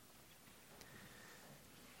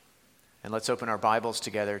And let's open our Bibles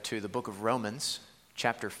together to the book of Romans,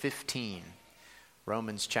 chapter 15.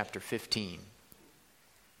 Romans chapter 15.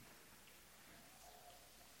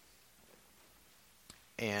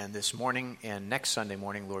 And this morning and next Sunday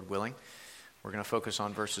morning, Lord willing, we're going to focus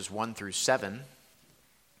on verses 1 through 7,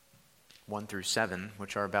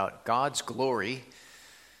 which are about God's glory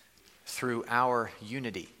through our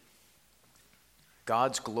unity.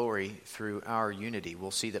 God's glory through our unity.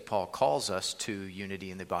 We'll see that Paul calls us to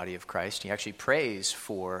unity in the body of Christ. He actually prays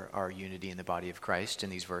for our unity in the body of Christ in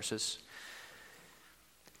these verses,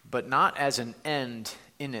 but not as an end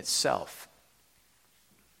in itself.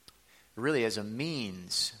 Really as a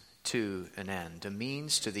means to an end, a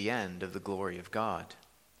means to the end of the glory of God.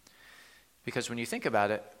 Because when you think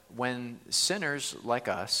about it, when sinners like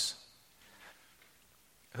us,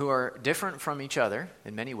 who are different from each other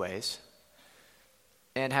in many ways,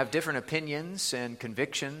 and have different opinions and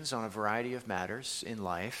convictions on a variety of matters in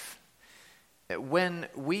life, when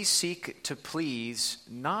we seek to please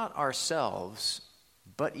not ourselves,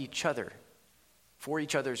 but each other, for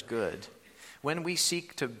each other's good, when we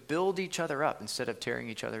seek to build each other up instead of tearing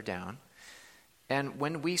each other down, and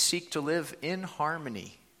when we seek to live in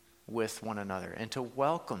harmony with one another and to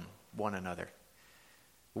welcome one another,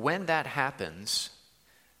 when that happens,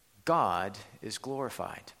 God is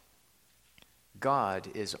glorified. God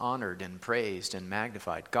is honored and praised and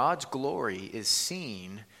magnified. God's glory is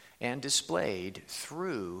seen and displayed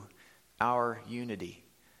through our unity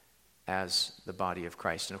as the body of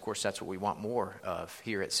Christ. And of course, that's what we want more of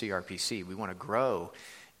here at CRPC. We want to grow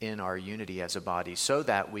in our unity as a body so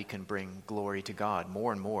that we can bring glory to God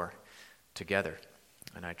more and more together.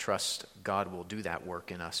 And I trust God will do that work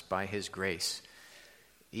in us by His grace,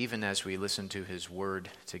 even as we listen to His word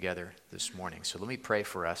together this morning. So let me pray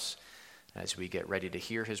for us as we get ready to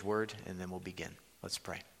hear His word, and then we'll begin. Let's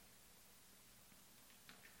pray.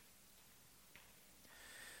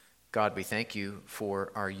 God, we thank you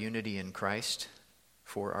for our unity in Christ,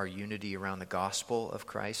 for our unity around the gospel of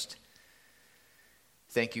Christ.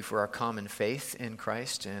 Thank you for our common faith in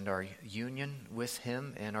Christ and our union with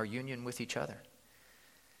Him and our union with each other.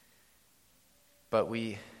 But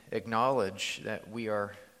we acknowledge that we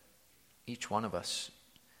are, each one of us,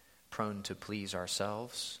 prone to please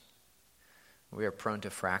ourselves. We are prone to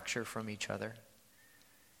fracture from each other.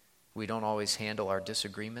 We don't always handle our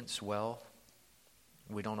disagreements well.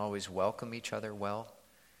 We don't always welcome each other well.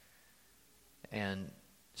 And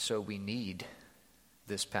so we need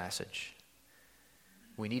this passage.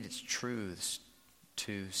 We need its truths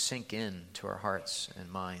to sink in to our hearts and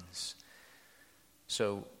minds.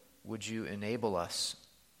 So would you enable us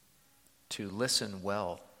to listen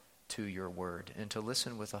well to your word and to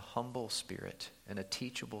listen with a humble spirit and a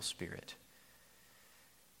teachable spirit.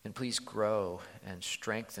 And please grow and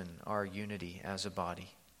strengthen our unity as a body.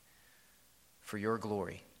 For your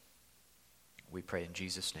glory, we pray in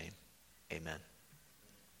Jesus' name. Amen.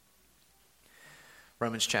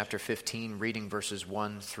 Romans chapter 15, reading verses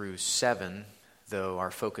 1 through 7, though our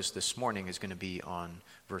focus this morning is going to be on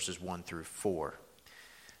verses 1 through 4.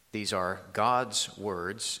 These are God's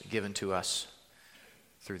words given to us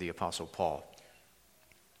through the Apostle Paul.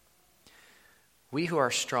 We who are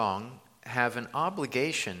strong have an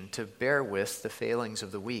obligation to bear with the failings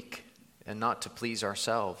of the weak and not to please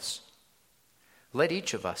ourselves. Let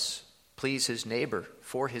each of us please his neighbor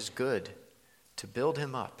for his good, to build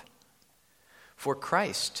him up. For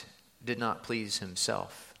Christ did not please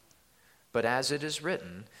himself, but as it is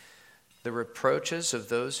written, the reproaches of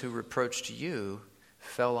those who reproached you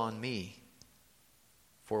fell on me.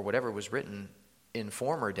 For whatever was written in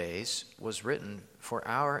former days was written for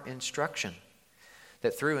our instruction,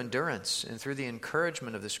 that through endurance and through the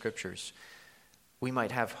encouragement of the Scriptures, we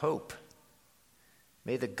might have hope.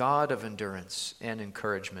 May the God of endurance and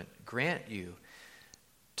encouragement grant you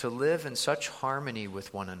to live in such harmony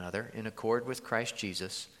with one another in accord with Christ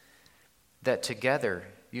Jesus, that together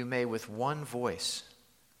you may with one voice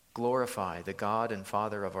glorify the God and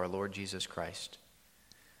Father of our Lord Jesus Christ.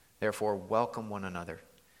 Therefore, welcome one another,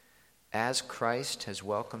 as Christ has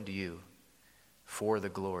welcomed you for the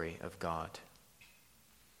glory of God.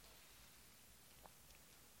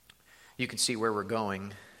 You can see where we're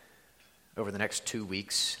going over the next 2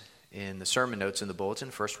 weeks in the sermon notes in the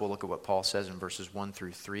bulletin. First, we'll look at what Paul says in verses 1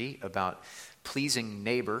 through 3 about pleasing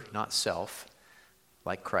neighbor, not self,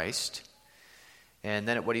 like Christ. And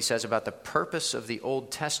then at what he says about the purpose of the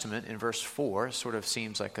Old Testament in verse 4. Sort of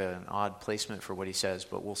seems like an odd placement for what he says,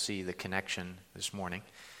 but we'll see the connection this morning.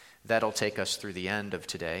 That'll take us through the end of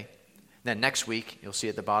today. Then next week, you'll see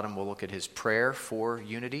at the bottom, we'll look at his prayer for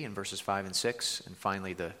unity in verses 5 and 6. And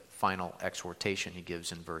finally, the final exhortation he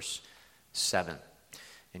gives in verse 7.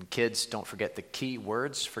 And kids, don't forget the key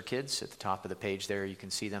words for kids at the top of the page there. You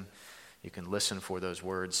can see them. You can listen for those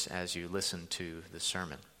words as you listen to the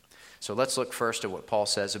sermon. So let's look first at what Paul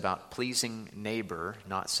says about pleasing neighbor,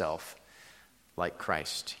 not self, like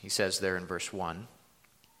Christ. He says there in verse 1,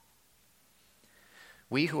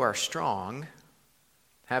 "We who are strong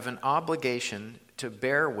have an obligation to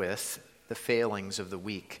bear with the failings of the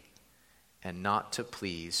weak and not to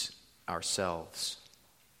please ourselves."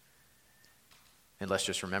 And let's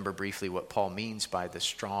just remember briefly what Paul means by the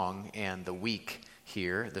strong and the weak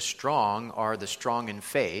here. The strong are the strong in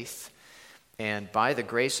faith, and by the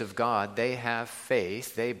grace of God, they have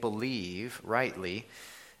faith, they believe rightly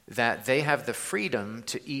that they have the freedom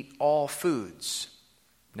to eat all foods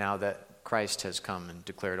now that Christ has come and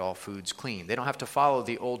declared all foods clean. They don't have to follow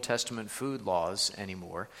the Old Testament food laws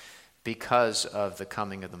anymore because of the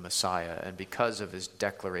coming of the Messiah and because of his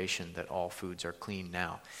declaration that all foods are clean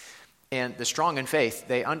now. And the strong in faith,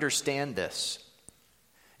 they understand this,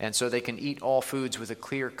 and so they can eat all foods with a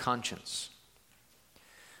clear conscience.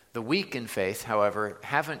 The weak in faith, however,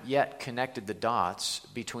 haven't yet connected the dots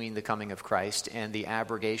between the coming of Christ and the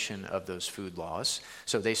abrogation of those food laws,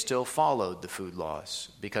 so they still followed the food laws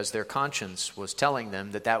because their conscience was telling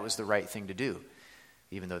them that that was the right thing to do,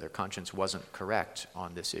 even though their conscience wasn't correct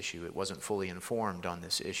on this issue. It wasn't fully informed on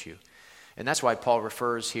this issue. And that's why Paul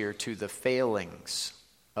refers here to the failings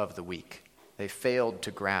of the weak. They failed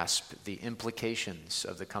to grasp the implications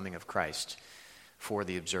of the coming of Christ for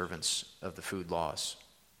the observance of the food laws.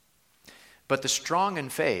 But the strong in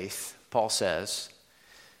faith, Paul says,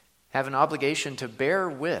 have an obligation to bear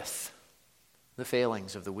with the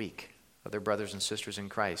failings of the weak, of their brothers and sisters in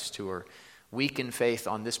Christ who are weak in faith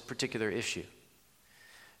on this particular issue.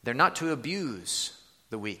 They're not to abuse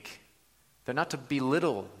the weak. They're not to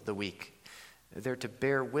belittle the weak. They're to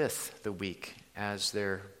bear with the weak as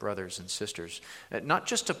their brothers and sisters. Not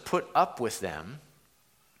just to put up with them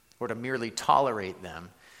or to merely tolerate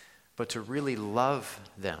them, but to really love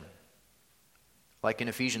them. Like in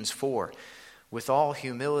Ephesians 4, with all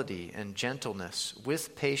humility and gentleness,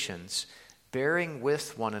 with patience, bearing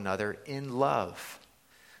with one another in love,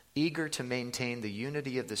 eager to maintain the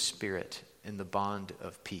unity of the Spirit in the bond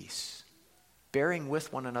of peace. Bearing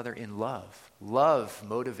with one another in love. Love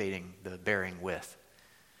motivating the bearing with.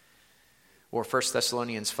 Or 1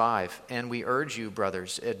 Thessalonians 5, "And we urge you,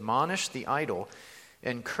 brothers, admonish the idle,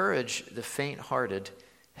 encourage the faint-hearted,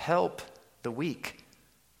 help the weak.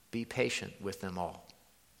 Be patient with them all."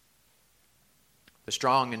 The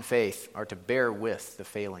strong in faith are to bear with the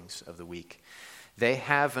failings of the weak. They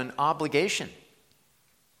have an obligation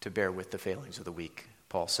to bear with the failings of the weak,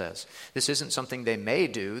 Paul says. This isn't something they may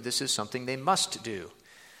do, this is something they must do.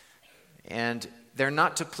 And they're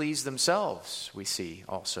not to please themselves, we see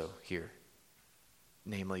also here.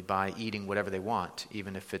 Namely, by eating whatever they want,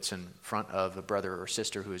 even if it's in front of a brother or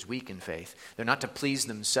sister who is weak in faith. They're not to please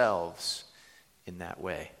themselves in that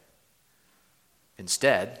way.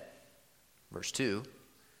 Instead, verse 2,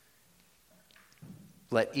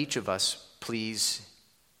 let each of us please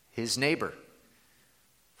his neighbor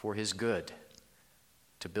for his good,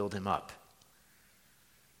 to build him up.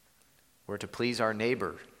 We're to please our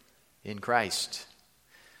neighbor in Christ,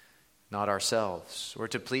 not ourselves. We're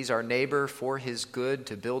to please our neighbor for his good,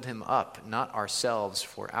 to build him up, not ourselves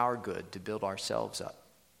for our good, to build ourselves up.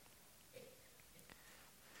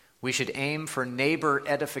 We should aim for neighbor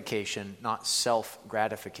edification, not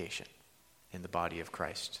self-gratification in the body of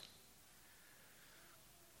Christ.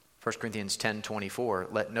 1 Corinthians 10:24,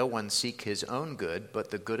 let no one seek his own good,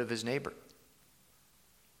 but the good of his neighbor.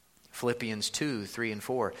 Philippians 2:3 and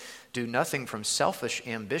 4, do nothing from selfish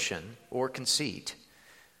ambition or conceit,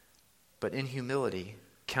 but in humility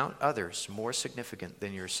count others more significant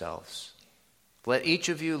than yourselves. Let each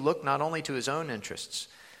of you look not only to his own interests,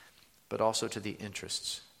 but also to the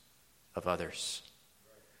interests of others.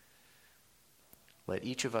 Let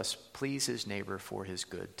each of us please his neighbor for his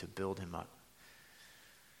good, to build him up.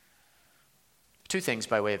 Two things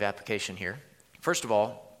by way of application here. First of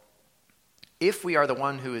all, if we are the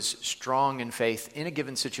one who is strong in faith in a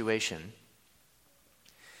given situation,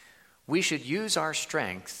 we should use our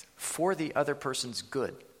strength for the other person's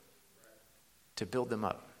good, to build them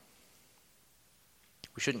up.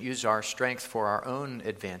 We shouldn't use our strength for our own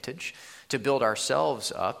advantage, to build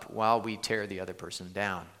ourselves up while we tear the other person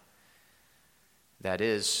down. That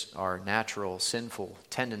is our natural sinful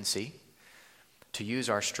tendency to use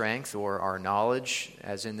our strength or our knowledge,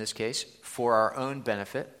 as in this case, for our own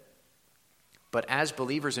benefit. But as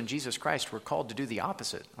believers in Jesus Christ, we're called to do the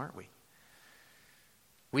opposite, aren't we?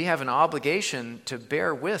 We have an obligation to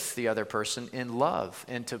bear with the other person in love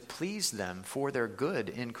and to please them for their good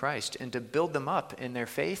in Christ and to build them up in their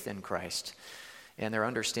faith in Christ and their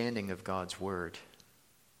understanding of God's word.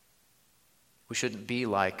 We shouldn't be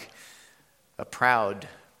like a proud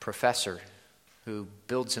professor who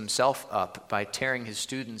builds himself up by tearing his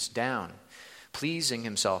students down, pleasing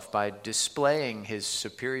himself by displaying his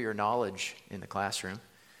superior knowledge in the classroom.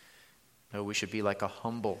 No, we should be like a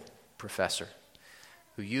humble professor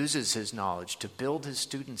who uses his knowledge to build his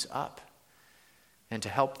students up and to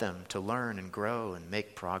help them to learn and grow and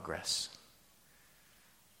make progress.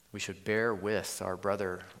 We should bear with our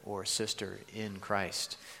brother or sister in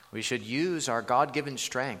Christ. We should use our God-given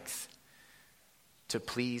strength to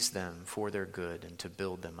please them for their good and to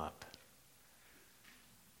build them up.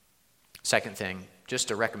 Second thing,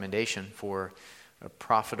 just a recommendation for a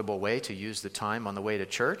profitable way to use the time on the way to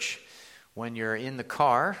church. When you're in the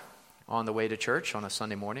car on the way to church on a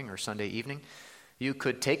Sunday morning or Sunday evening, you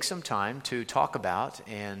could take some time to talk about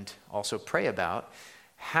and also pray about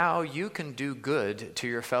how you can do good to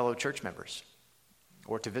your fellow church members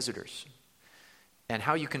or to visitors and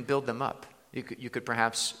how you can build them up. You could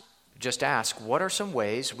perhaps just ask, what are some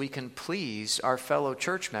ways we can please our fellow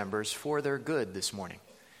church members for their good this morning?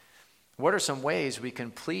 What are some ways we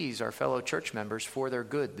can please our fellow church members for their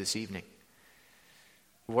good this evening?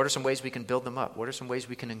 What are some ways we can build them up? What are some ways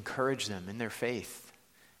we can encourage them in their faith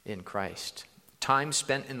in Christ? Time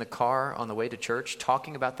spent in the car on the way to church,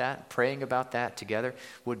 talking about that, praying about that together,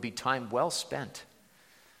 would be time well spent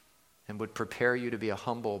and would prepare you to be a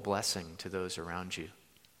humble blessing to those around you.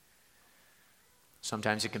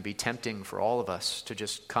 Sometimes it can be tempting for all of us to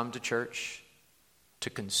just come to church, to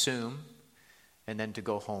consume, and then to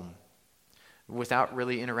go home without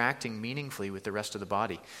really interacting meaningfully with the rest of the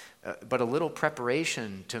body. But a little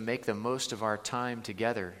preparation to make the most of our time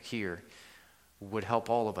together here would help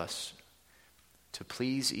all of us to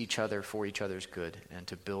please each other for each other's good and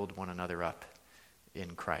to build one another up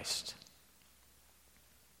in Christ.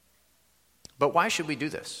 But why should we do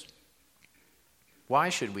this? Why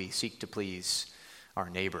should we seek to please our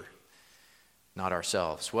neighbor, not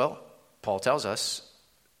ourselves? Well, Paul tells us,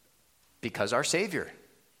 because our Savior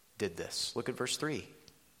did this. Look at verse 3.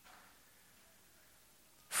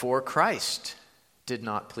 For Christ did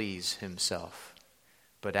not please himself,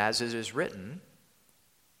 but as it is written,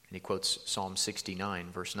 and he quotes Psalm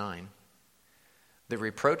 69, verse 9, the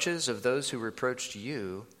reproaches of those who reproached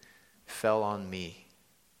you fell on me.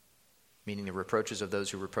 Meaning the reproaches of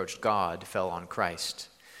those who reproached God fell on Christ.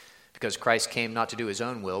 Because Christ came not to do his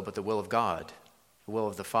own will, but the will of God, the will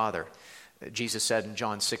of the Father. Jesus said in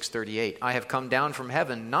John 6:38, I have come down from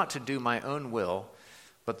heaven not to do my own will,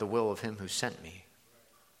 but the will of him who sent me.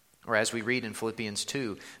 Or as we read in Philippians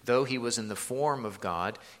 2, though he was in the form of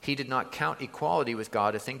God, he did not count equality with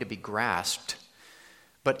God a thing to be grasped,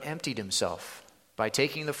 but emptied himself by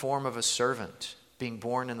taking the form of a servant, being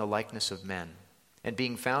born in the likeness of men. And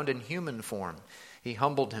being found in human form, he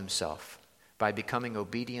humbled himself by becoming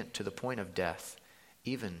obedient to the point of death,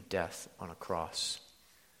 even death on a cross.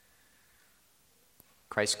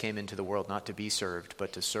 Christ came into the world not to be served,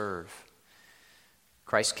 but to serve.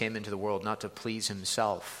 Christ came into the world not to please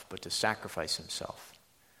himself, but to sacrifice himself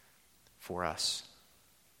for us.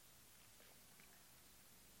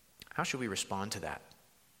 How should we respond to that?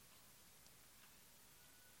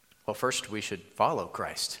 Well, first we should follow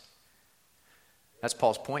Christ. That's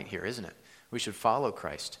Paul's point here, isn't it? We should follow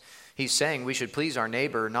Christ. He's saying we should please our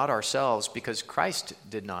neighbor, not ourselves, because Christ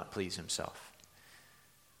did not please himself.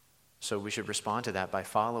 So we should respond to that by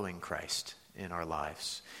following Christ in our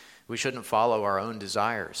lives. We shouldn't follow our own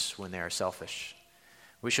desires when they are selfish.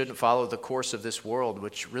 We shouldn't follow the course of this world,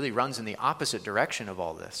 which really runs in the opposite direction of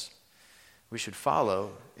all this. We should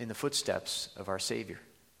follow in the footsteps of our Savior.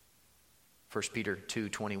 1 Peter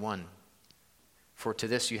 2:21. For to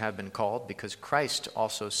this you have been called, because Christ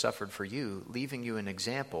also suffered for you, leaving you an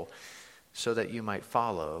example, so that you might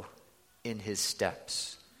follow in his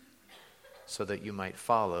steps. So that you might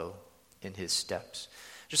follow in his steps.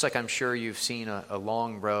 Just like I'm sure you've seen a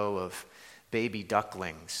long row of baby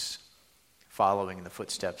ducklings following in the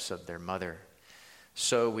footsteps of their mother,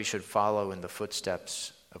 so we should follow in the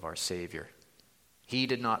footsteps of our Savior. He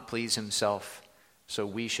did not please himself, so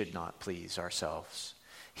we should not please ourselves.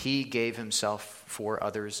 He gave himself for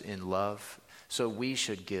others in love, so we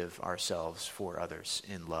should give ourselves for others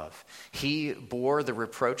in love. He bore the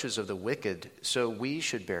reproaches of the wicked, so we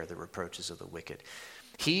should bear the reproaches of the wicked.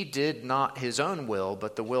 He did not his own will,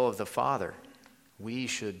 but the will of the Father. We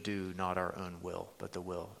should do not our own will, but the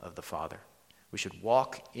will of the Father. We should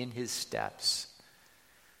walk in his steps,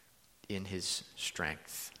 in his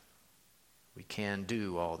strength. We can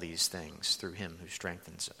do all these things through him who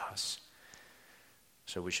strengthens us.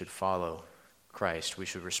 So we should follow Christ. We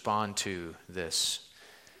should respond to this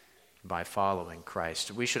by following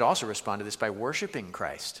Christ. We should also respond to this by worshiping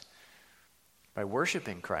Christ. By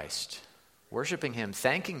worshiping Christ. Worshiping him,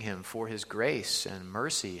 thanking him for his grace and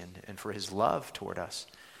mercy and for his love toward us.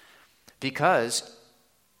 Because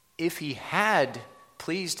if he had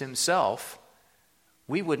pleased himself,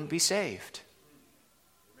 we wouldn't be saved.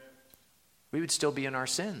 We would still be in our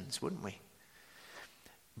sins, wouldn't we?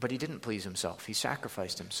 But he didn't please himself. He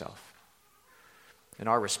sacrificed himself. And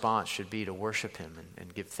our response should be to worship him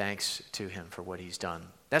and give thanks to him for what he's done.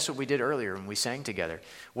 That's what we did earlier when we sang together.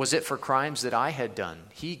 Was it for crimes that I had done?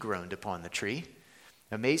 He groaned upon the tree.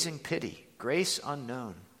 Amazing pity, grace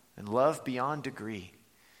unknown, and love beyond degree.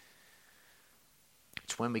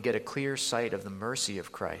 It's when we get a clear sight of the mercy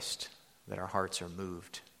of Christ that our hearts are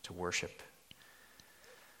moved to worship.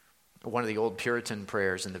 One of the old Puritan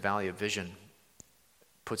prayers in the Valley of Vision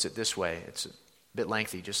puts it this way. It's a bit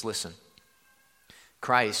lengthy, just listen.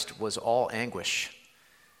 Christ was all anguish,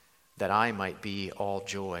 that I might be all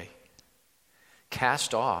joy.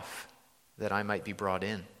 Cast off, that I might be brought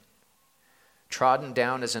in. Trodden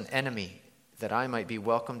down as an enemy, that I might be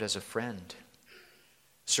welcomed as a friend.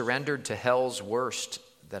 Surrendered to hell's worst,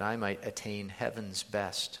 that I might attain heaven's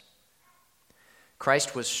best.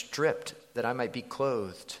 Christ was stripped, that I might be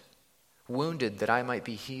clothed. Wounded, that I might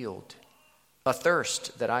be healed.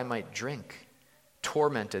 Athirst, that I might drink.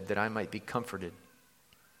 Tormented, that I might be comforted.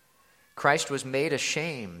 Christ was made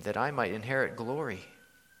ashamed, that I might inherit glory.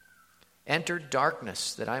 Entered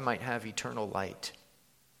darkness, that I might have eternal light.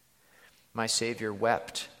 My Savior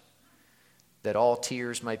wept, that all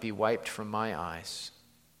tears might be wiped from my eyes.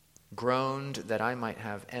 Groaned, that I might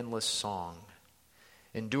have endless song.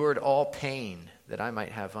 Endured all pain, that I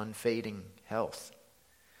might have unfading health.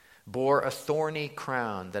 Bore a thorny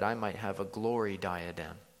crown, that I might have a glory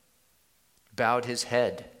diadem. Bowed his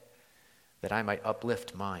head, that I might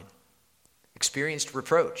uplift mine. Experienced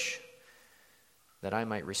reproach, that I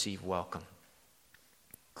might receive welcome.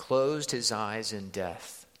 Closed his eyes in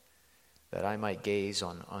death, that I might gaze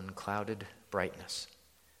on unclouded brightness.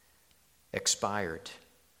 Expired,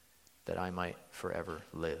 that I might forever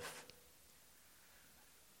live.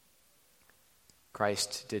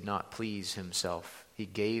 Christ did not please himself. He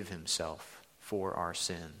gave himself for our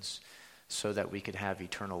sins so that we could have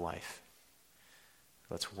eternal life.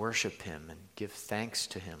 Let's worship him and give thanks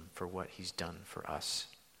to him for what he's done for us.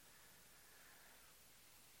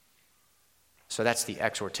 So that's the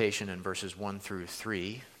exhortation in verses 1 through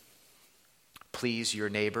 3. Please your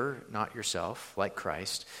neighbor, not yourself, like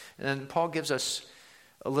Christ. And then Paul gives us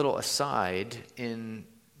a little aside in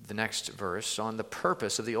the next verse on the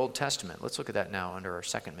purpose of the Old Testament. Let's look at that now under our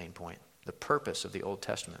second main point, the purpose of the Old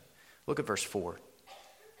Testament. Look at verse 4.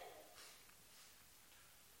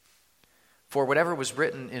 For whatever was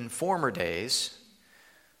written in former days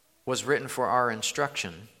was written for our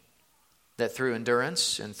instruction, that through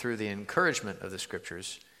endurance and through the encouragement of the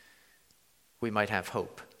Scriptures, we might have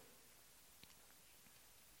hope.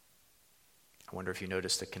 I wonder if you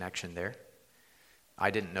noticed the connection there.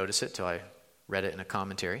 I didn't notice it till I read it in a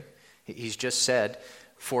commentary. He's just said,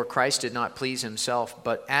 for Christ did not please himself,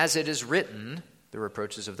 but as it is written, the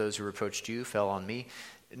reproaches of those who reproached you fell on me.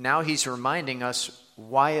 Now he's reminding us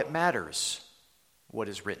why it matters what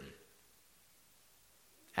is written.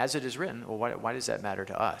 As it is written, well, why does that matter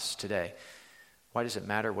to us today? Why does it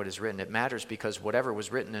matter what is written? It matters because whatever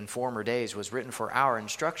was written in former days was written for our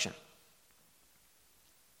instruction.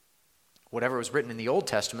 Whatever was written in the Old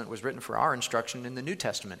Testament was written for our instruction in the New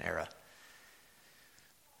Testament era.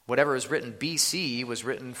 Whatever was written BC was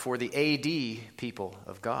written for the AD people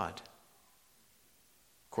of God.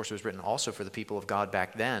 Of course, it was written also for the people of God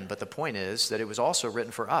back then, but the point is that it was also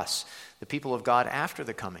written for us, the people of God after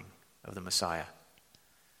the coming of the Messiah.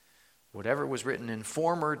 Whatever was written in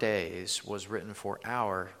former days was written for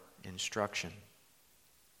our instruction.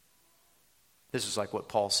 This is like what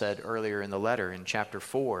Paul said earlier in the letter in chapter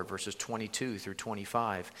 4, verses 22 through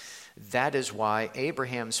 25. That is why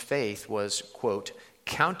Abraham's faith was, quote,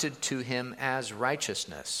 counted to him as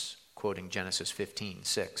righteousness, quoting Genesis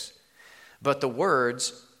 15:6. But the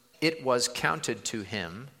words, it was counted to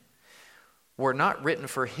him, were not written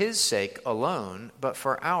for his sake alone, but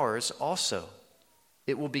for ours also.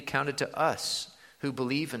 It will be counted to us who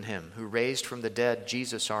believe in him, who raised from the dead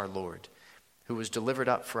Jesus our Lord, who was delivered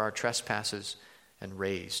up for our trespasses and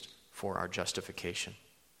raised for our justification.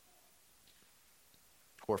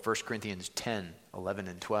 Or 1 Corinthians 10, 11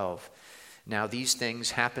 and 12. Now these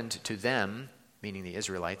things happened to them, meaning the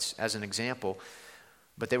Israelites, as an example,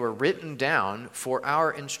 but they were written down for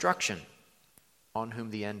our instruction, on whom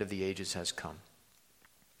the end of the ages has come.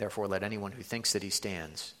 Therefore, let anyone who thinks that he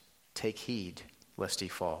stands take heed lest he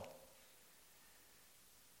fall.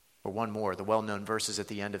 Or one more, the well-known verses at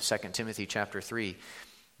the end of 2 Timothy chapter 3.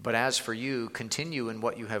 But as for you, continue in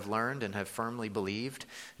what you have learned and have firmly believed,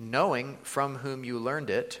 knowing from whom you learned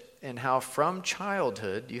it, and how from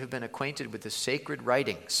childhood you have been acquainted with the sacred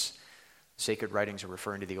writings. Sacred writings are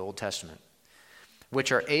referring to the Old Testament,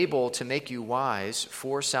 which are able to make you wise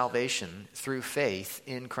for salvation through faith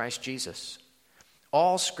in Christ Jesus.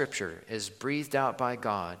 All Scripture is breathed out by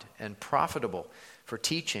God and profitable for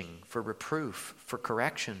teaching, for reproof, for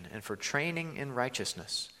correction, and for training in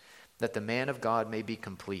righteousness, that the man of God may be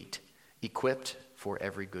complete, equipped for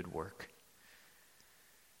every good work.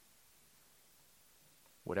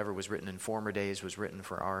 Whatever was written in former days was written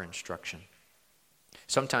for our instruction.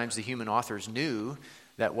 Sometimes the human authors knew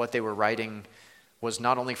that what they were writing was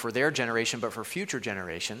not only for their generation, but for future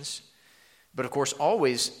generations. But of course,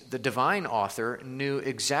 always the divine author knew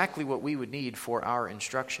exactly what we would need for our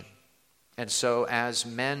instruction. And so as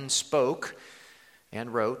men spoke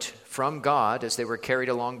and wrote from God as they were carried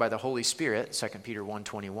along by the Holy Spirit, 2 Peter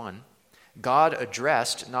 1:21, God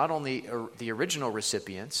addressed not only the original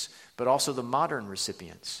recipients, but also the modern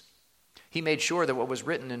recipients. He made sure that what was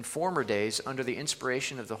written in former days under the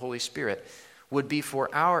inspiration of the Holy Spirit would be for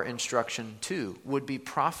our instruction too, would be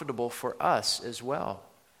profitable for us as well,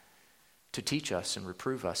 to teach us and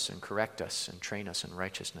reprove us and correct us and train us in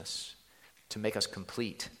righteousness, to make us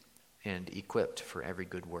complete and equipped for every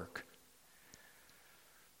good work.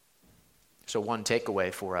 So one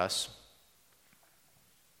takeaway for us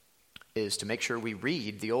is to make sure we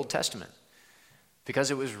read the Old Testament, because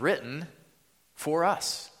it was written for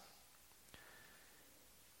us.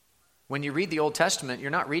 When you read the Old Testament,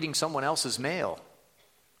 you're not reading someone else's mail.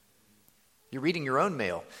 You're reading your own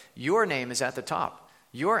mail. Your name is at the top.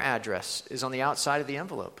 Your address is on the outside of the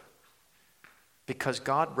envelope, because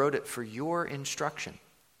God wrote it for your instruction,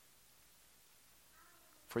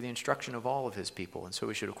 for the instruction of all of his people. And so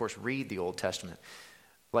we should, of course, read the Old Testament.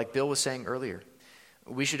 Like Bill was saying earlier,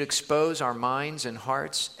 we should expose our minds and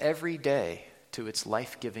hearts every day to its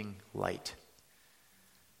life-giving light.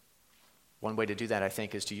 One way to do that, I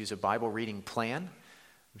think, is to use a Bible reading plan.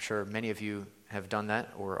 I'm sure many of you have done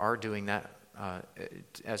that or are doing that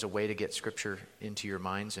as a way to get Scripture into your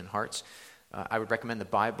minds and hearts. I would recommend the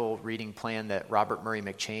Bible reading plan that Robert Murray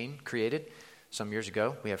McCheyne created some years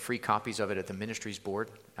ago. We have free copies of it at the Ministries Board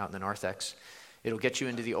out in the Narthex. It'll get you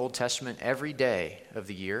into the Old Testament every day of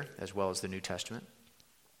the year, as well as the New Testament.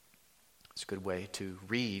 It's a good way to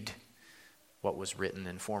read what was written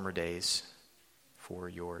in former days for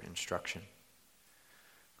your instruction.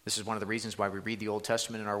 This is one of the reasons why we read the Old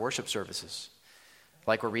Testament in our worship services.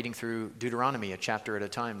 Like we're reading through Deuteronomy a chapter at a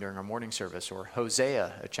time during our morning service, or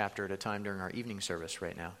Hosea a chapter at a time during our evening service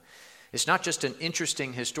right now. It's not just an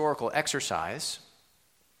interesting historical exercise.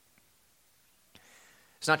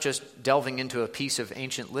 It's not just delving into a piece of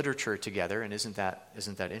ancient literature together, and isn't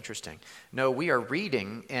that interesting? No, we are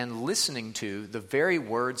reading and listening to the very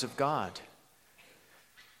words of God.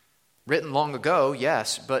 Written long ago,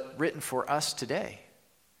 yes, but written for us today.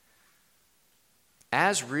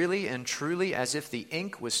 As really and truly as if the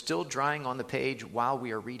ink was still drying on the page while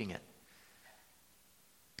we are reading it.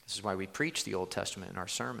 This is why we preach the Old Testament in our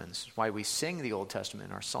sermons, why we sing the Old Testament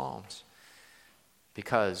in our psalms.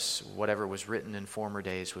 Because whatever was written in former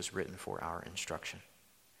days was written for our instruction.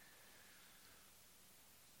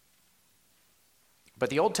 But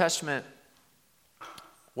the Old Testament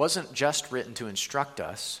wasn't just written to instruct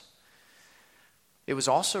us. It was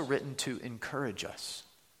also written to encourage us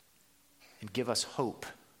and give us hope.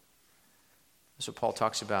 That's what Paul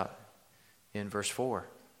talks about in verse 4.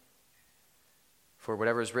 For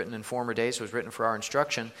whatever is written in former days was written for our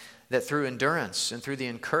instruction, that through endurance and through the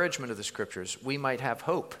encouragement of the Scriptures, we might have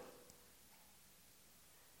hope.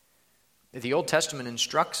 The Old Testament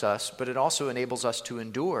instructs us, but it also enables us to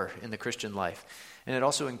endure in the Christian life. And it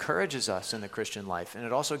also encourages us in the Christian life. And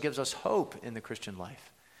it also gives us hope in the Christian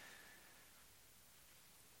life.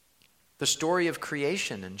 The story of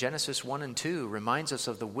creation in Genesis 1 and 2 reminds us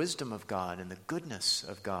of the wisdom of God and the goodness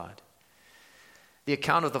of God. The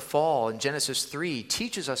account of the fall in Genesis 3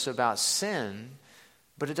 teaches us about sin,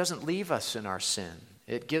 but it doesn't leave us in our sin.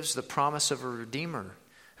 It gives the promise of a Redeemer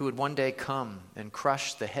who would one day come and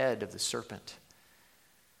crush the head of the serpent.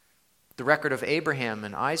 The record of Abraham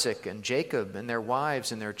and Isaac and Jacob and their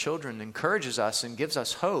wives and their children encourages us and gives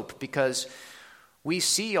us hope, because we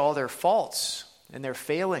see all their faults and their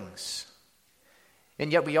failings.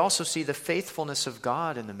 And yet we also see the faithfulness of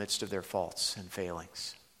God in the midst of their faults and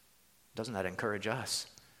failings. Doesn't that encourage us?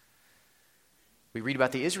 We read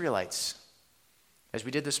about the Israelites as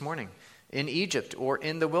we did this morning, in Egypt or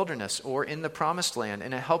in the wilderness or in the promised land.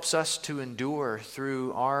 And it helps us to endure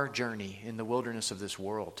through our journey in the wilderness of this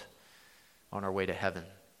world on our way to heaven.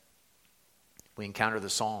 We encounter the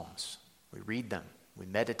Psalms. We read them. We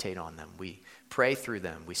meditate on them. We pray through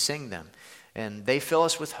them. We sing them. And they fill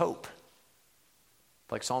us with hope.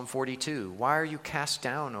 Like Psalm 42, why are you cast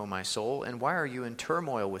down, O my soul, and why are you in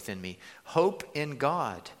turmoil within me? Hope in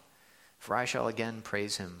God, for I shall again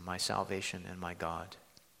praise him, my salvation and my God.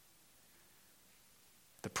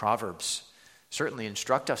 The Proverbs certainly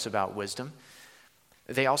instruct us about wisdom.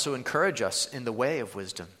 They also encourage us in the way of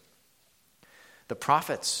wisdom. The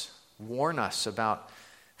prophets warn us about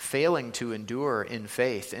failing to endure in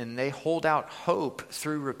faith, and they hold out hope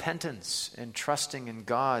through repentance and trusting in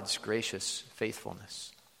God's gracious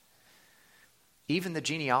faithfulness. Even the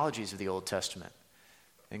genealogies of the Old Testament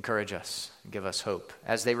encourage us and give us hope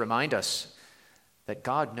as they remind us that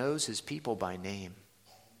God knows his people by name.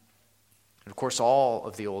 And of course, all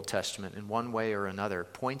of the Old Testament, in one way or another,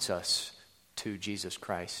 points us to Jesus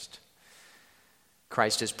Christ.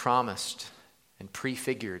 Christ is promised and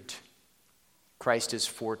prefigured. Christ is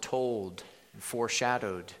foretold and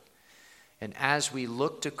foreshadowed. And as we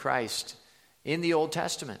look to Christ in the Old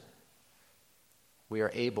Testament, we are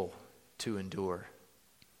able to endure.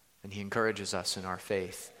 And he encourages us in our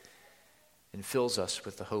faith and fills us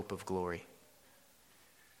with the hope of glory.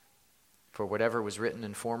 For whatever was written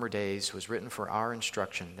in former days was written for our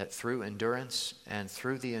instruction, that through endurance and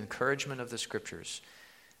through the encouragement of the Scriptures,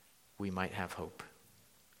 we might have hope.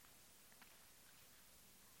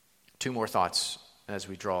 Two more thoughts as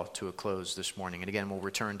we draw to a close this morning. And again, we'll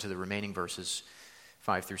return to the remaining verses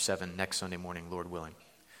 5 through 7 next Sunday morning, Lord willing.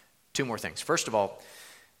 Two more things. First of all,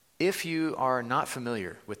 if you are not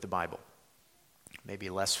familiar with the Bible, maybe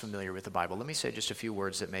less familiar with the Bible, let me say just a few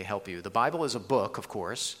words that may help you. The Bible is a book, of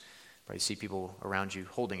course. You see people around you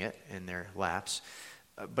holding it in their laps.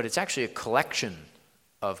 But it's actually a collection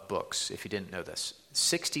of books, if you didn't know this.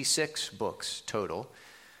 66 books total,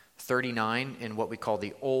 39 in what we call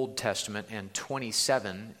the Old Testament and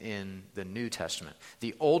 27 in the New Testament.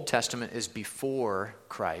 The Old Testament is before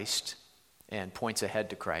Christ and points ahead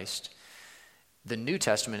to Christ. The New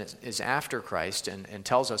Testament is after Christ and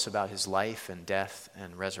tells us about his life and death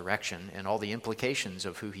and resurrection and all the implications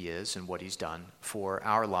of who he is and what he's done for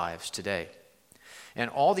our lives today. And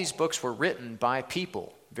all these books were written by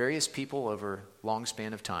people, various people over a long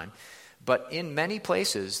span of time. But in many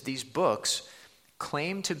places, these books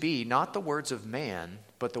claim to be not the words of man,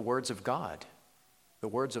 but the words of God, the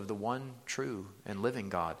words of the one true and living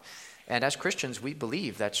God. And as Christians, we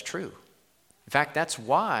believe that's true. In fact, that's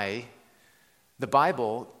why the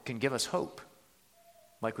Bible can give us hope,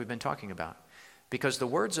 like we've been talking about, because the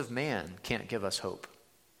words of man can't give us hope.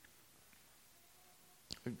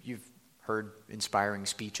 You've heard inspiring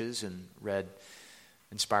speeches and read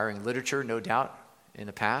inspiring literature, no doubt, in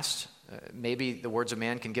the past. Maybe the words of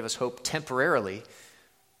man can give us hope temporarily,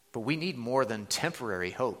 but we need more than temporary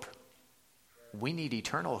hope. We need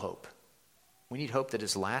eternal hope. We need hope that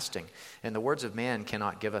is lasting, and the words of man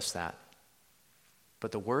cannot give us that.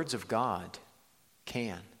 But the words of God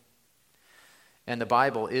can. And the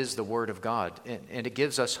Bible is the Word of God. And it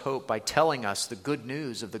gives us hope by telling us the good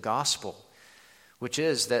news of the gospel, which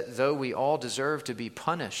is that though we all deserve to be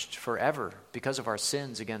punished forever because of our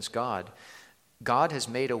sins against God, God has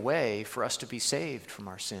made a way for us to be saved from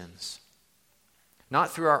our sins.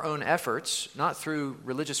 Not through our own efforts, not through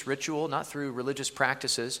religious ritual, not through religious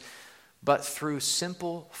practices, but through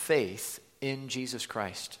simple faith in Jesus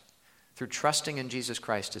Christ, through trusting in Jesus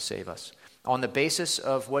Christ to save us, on the basis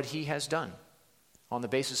of what he has done, on the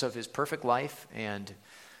basis of his perfect life and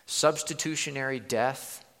substitutionary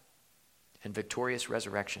death and victorious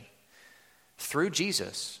resurrection. Through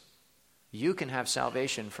Jesus, you can have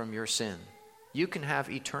salvation from your sin. You can have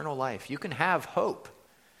eternal life. You can have hope.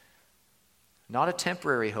 Not a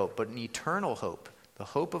temporary hope, but an eternal hope, the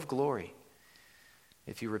hope of glory,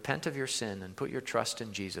 if you repent of your sin and put your trust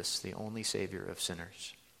in Jesus, the only Savior of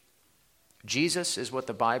sinners. Jesus is what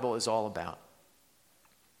the Bible is all about.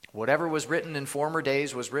 Whatever was written in former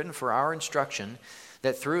days was written for our instruction,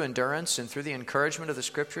 that through endurance and through the encouragement of the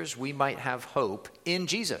Scriptures, we might have hope in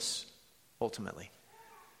Jesus, ultimately.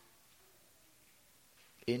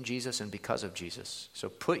 In Jesus and because of Jesus. So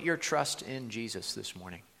put your trust in Jesus this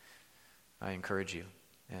morning. I encourage you.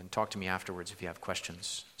 And talk to me afterwards if you have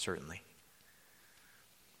questions, certainly.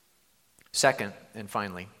 Second, and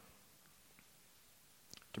finally,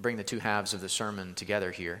 to bring the two halves of the sermon together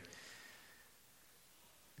here,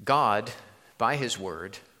 God, by his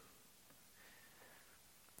word,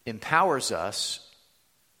 empowers us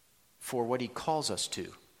for what he calls us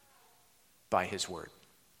to. by his word.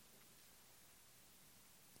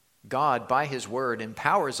 God, by his word,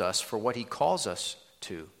 empowers us for what he calls us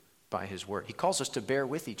to by his word. He calls us to bear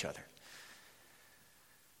with each other.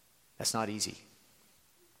 That's not easy.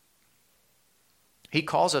 He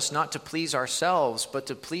calls us not to please ourselves, but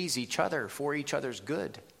to please each other for each other's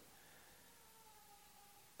good.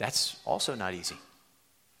 That's also not easy.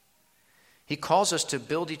 He calls us to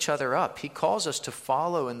build each other up. He calls us to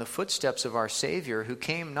follow in the footsteps of our Savior, who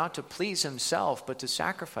came not to please himself, but to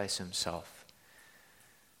sacrifice himself.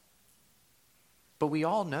 But we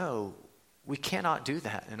all know we cannot do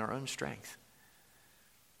that in our own strength.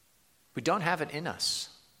 We don't have it in us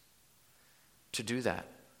to do that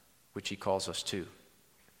which he calls us to.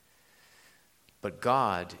 But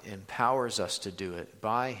God empowers us to do it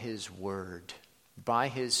by his word, by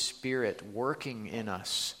his Spirit working in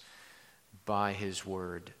us by his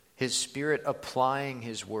word, his Spirit applying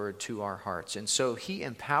his word to our hearts. And so he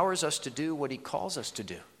empowers us to do what he calls us to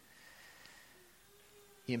do.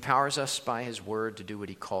 He empowers us by his word to do what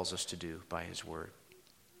he calls us to do by his word.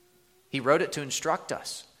 He wrote it to instruct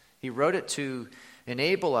us. He wrote it to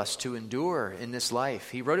enable us to endure in this life.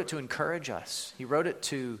 He wrote it to encourage us. He wrote it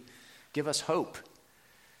to give us hope.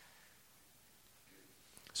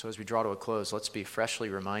 So as we draw to a close, let's be freshly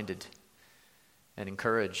reminded and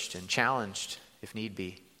encouraged and challenged, if need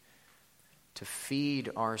be, to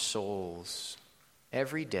feed our souls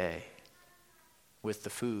every day with the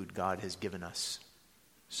food God has given us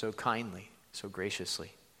so kindly, so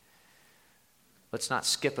graciously. Let's not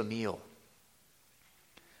skip a meal.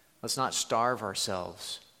 Let's not starve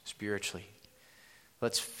ourselves spiritually.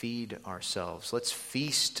 Let's feed ourselves. Let's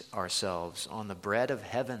feast ourselves on the bread of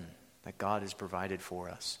heaven that God has provided for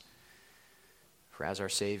us. For as our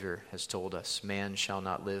Savior has told us, man shall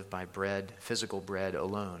not live by bread, physical bread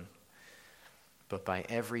alone, but by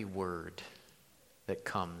every word that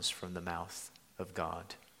comes from the mouth of God.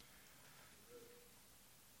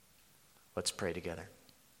 Let's pray together.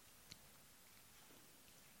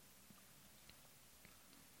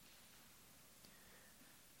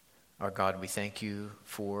 Our God, we thank you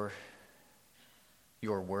for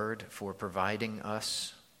your word, for providing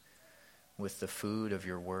us with the food of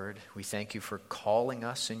your word. We thank you for calling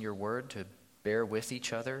us in your word to bear with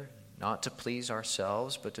each other, not to please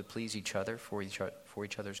ourselves, but to please each other for each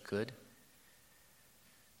other's good,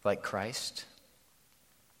 like Christ.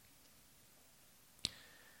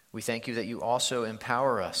 We thank you that you also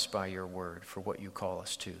empower us by your word for what you call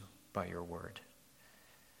us to by your word.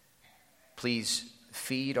 Please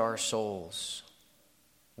feed our souls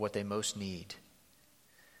what they most need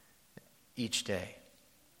each day.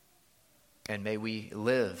 And may we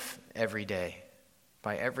live every day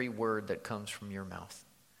by every word that comes from your mouth.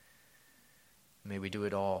 May we do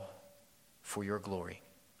it all for your glory.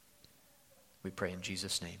 We pray in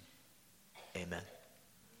Jesus' name. Amen.